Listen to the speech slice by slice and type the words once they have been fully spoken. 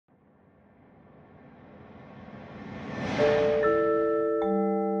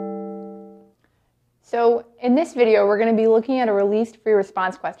So in this video, we're going to be looking at a released free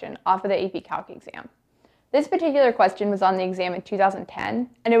response question off of the AP Calc exam. This particular question was on the exam in 2010,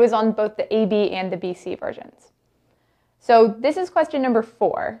 and it was on both the AB and the BC versions. So this is question number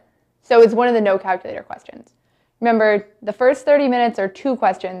 4. So it's one of the no calculator questions. Remember, the first 30 minutes are 2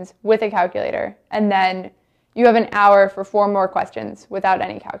 questions with a calculator, and then you have an hour for 4 more questions without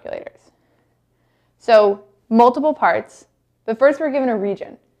any calculators. So multiple parts, but first we're given a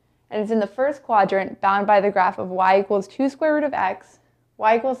region. And it's in the first quadrant bound by the graph of y equals 2 square root of x,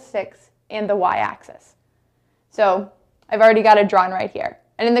 y equals 6, and the y-axis. So I've already got it drawn right here.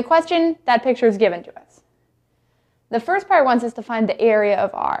 And in the question, that picture is given to us. The first part wants us to find the area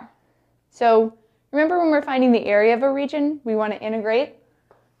of R. So remember when we're finding the area of a region, we want to integrate,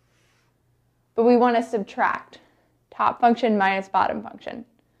 but we want to subtract top function minus bottom function.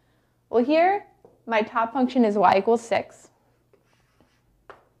 Well, here, my top function is y equals 6.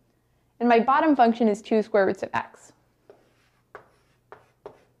 And my bottom function is 2 square roots of x.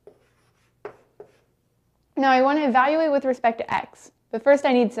 Now I want to evaluate with respect to x, but first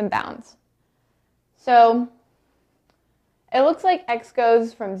I need some bounds. So it looks like x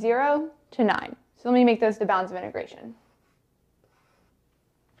goes from 0 to 9. So let me make those the bounds of integration.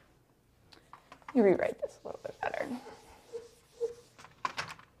 Let me rewrite this a little bit better.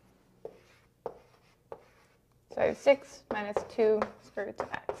 So I have 6 minus 2 square roots of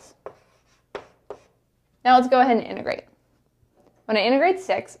x. Now let's go ahead and integrate. When I integrate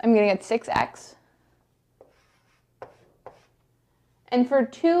 6, I'm going to get 6x. And for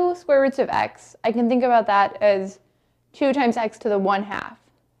 2 square roots of x, I can think about that as 2 times x to the 1/2.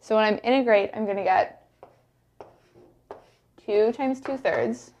 So when I integrate, I'm going to get 2 times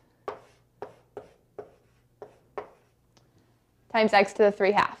 2/3 times x to the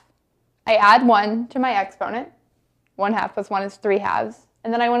 3/2. I add 1 to my exponent. 1/2 plus 1 is 3/2.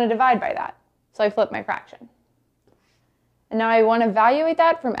 And then I want to divide by that. So I flip my fraction. And now I want to evaluate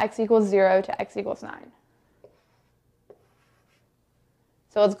that from x equals 0 to x equals 9.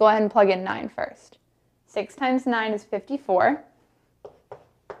 So let's go ahead and plug in 9 first. 6 times 9 is 54.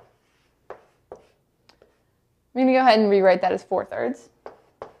 I'm going to go ahead and rewrite that as 4/3.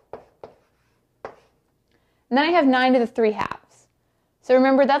 And then I have 9 to the 3/2. So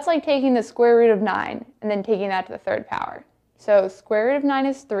remember, that's like taking the square root of 9 and then taking that to the 3rd power. So square root of 9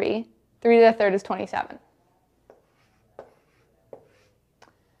 is 3. 3 to the 3rd is 27.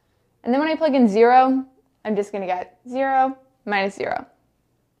 And then when I plug in 0, I'm just going to get 0 minus 0.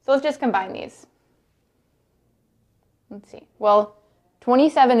 So let's just combine these. Let's see. Well,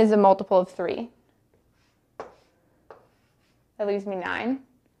 27 is a multiple of 3. That leaves me 9.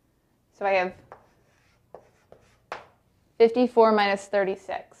 So I have 54 minus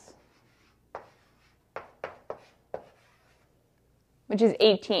 36, which is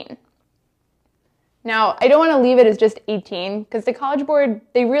 18. Now, I don't want to leave it as just 18, because the College Board,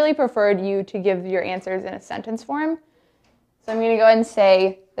 they really preferred you to give your answers in a sentence form. So I'm going to go ahead and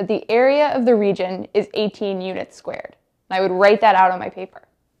say that the area of the region is 18 units squared. And I would write that out on my paper.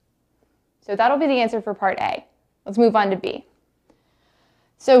 So that'll be the answer for part A. Let's move on to B.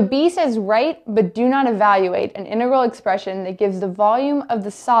 So B says write, but do not evaluate an integral expression that gives the volume of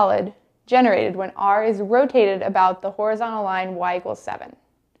the solid generated when R is rotated about the horizontal line y equals 7.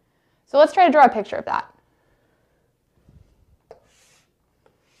 So let's try to draw a picture of that.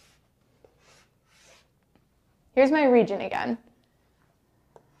 Here's my region again.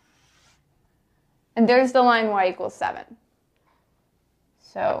 And there's the line y equals 7.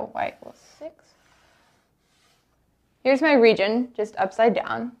 So y equals 6. Here's my region, just upside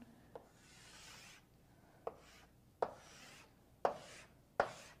down.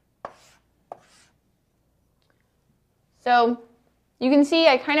 So you can see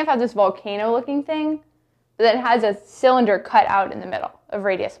I kind of have this volcano-looking thing, but that has a cylinder cut out in the middle of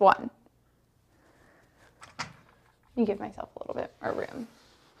radius 1. Let me give myself a little bit more room.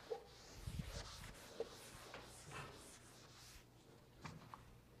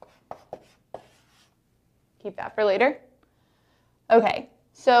 Keep that for later. Okay,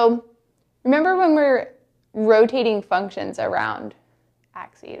 so remember when we're rotating functions around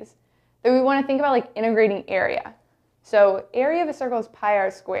axes, that we want to think about like integrating area. So area of a circle is pi r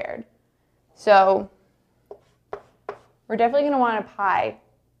squared. So we're definitely going to want a pi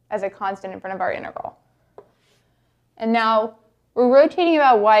as a constant in front of our integral. And now we're rotating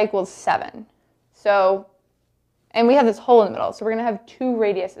about y equals 7. So, and we have this hole in the middle, so we're going to have 2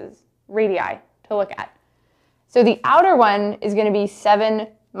 radii to look at. So the outer one is going to be 7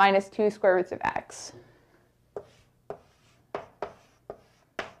 minus 2 square roots of x.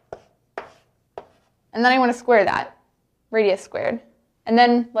 And then I want to square that, radius squared. And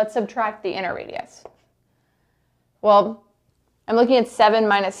then let's subtract the inner radius. Well, I'm looking at 7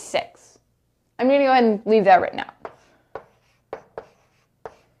 minus 6. I'm going to go ahead and leave that written out.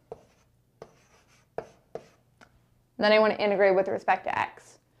 And then I want to integrate with respect to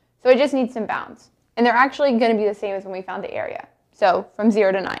x. So I just need some bounds. And they're actually going to be the same as when we found the area. So from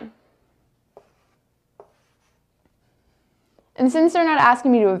 0 to 9. And since they're not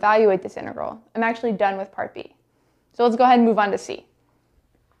asking me to evaluate this integral, I'm actually done with part B. So let's go ahead and move on to C.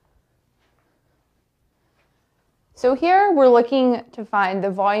 So here we're looking to find the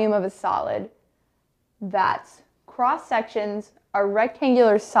volume of a solid that's cross sections are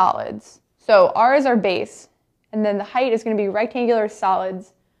rectangular solids. So R is our base, and then the height is going to be rectangular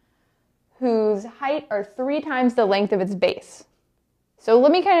solids whose height are 3 times the length of its base. So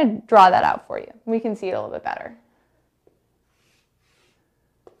let me kind of draw that out for you. We can see it a little bit better.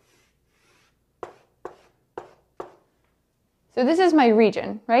 So this is my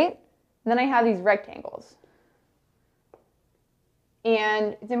region, right? And then I have these rectangles.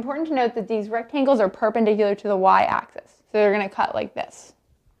 And it's important to note that these rectangles are perpendicular to the y-axis. So they're going to cut like this.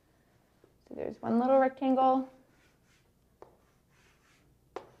 So there's one little rectangle.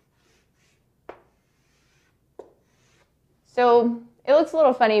 So it looks a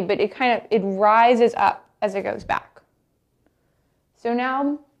little funny, but it rises up as it goes back. So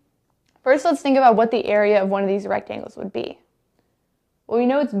now, first let's think about what the area of one of these rectangles would be. Well, we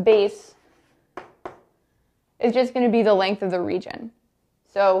know its base is just going to be the length of the region.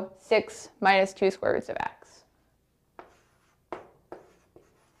 So 6 minus 2 square roots of x.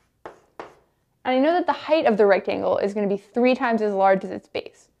 And I know that the height of the rectangle is going to be 3 times as large as its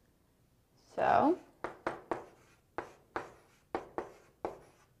base. So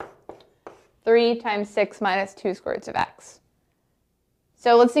 3 times 6 minus 2 square roots of x.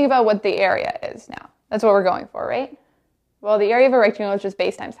 So let's think about what the area is now. That's what we're going for, right? Well, the area of a rectangle is just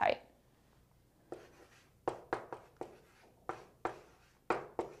base times height.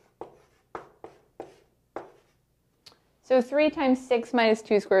 So 3 times 6 minus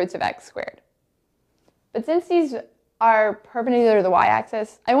 2 square roots of x squared. But since these are perpendicular to the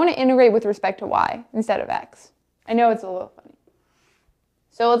y-axis, I want to integrate with respect to y instead of x. I know it's a little funny.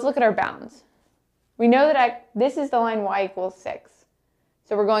 So let's look at our bounds. We know that this is the line y equals 6.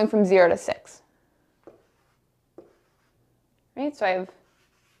 So we're going from 0 to 6. Right? So I have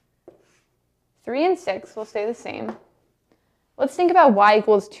 3 and 6 will stay the same. Let's think about y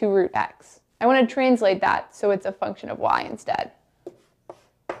equals 2 root x. I want to translate that so it's a function of y instead.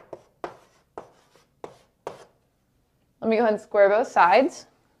 Let me go ahead and square both sides.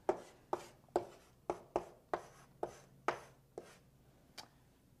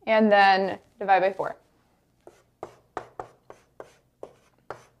 And then divide by 4.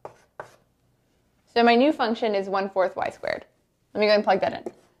 So my new function is 1/4 y squared. Let me go ahead and plug that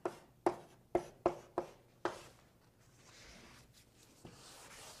in.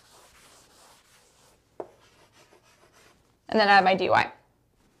 And then add my dy.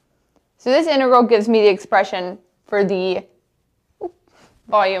 So this integral gives me the expression for the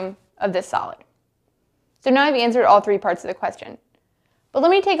volume of this solid. So now I've answered all 3 parts of the question. But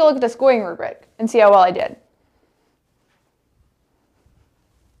let me take a look at the scoring rubric and see how well I did.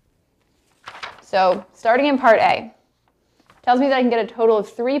 So starting in part A, tells me that I can get a total of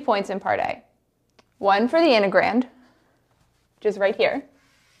 3 points in part A. 1 for the integrand, which is right here.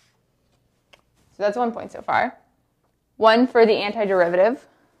 So that's 1 point so far. 1 for the antiderivative,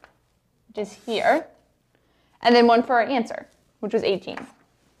 which is here. And then 1 for our answer, which was 18.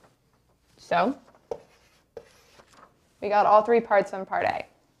 So we got all 3 parts on part A.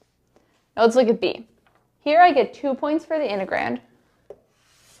 Now let's look at B. Here I get 2 points for the integrand.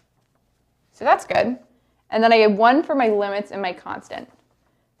 So that's good. And then I get 1 for my limits and my constant.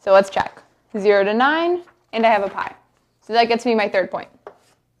 So let's check. 0 to 9, and I have a pi. So that gets me my 3rd point.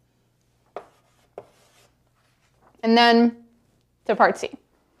 And then to part C.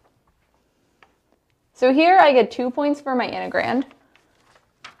 So here I get 2 points for my integrand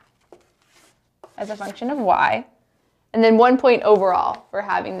as a function of y, and then 1 point overall for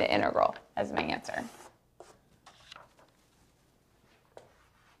having the integral as my answer.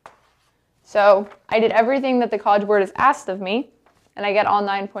 So I did everything that the College Board has asked of me, and I get all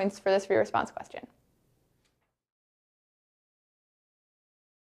 9 points for this free response question.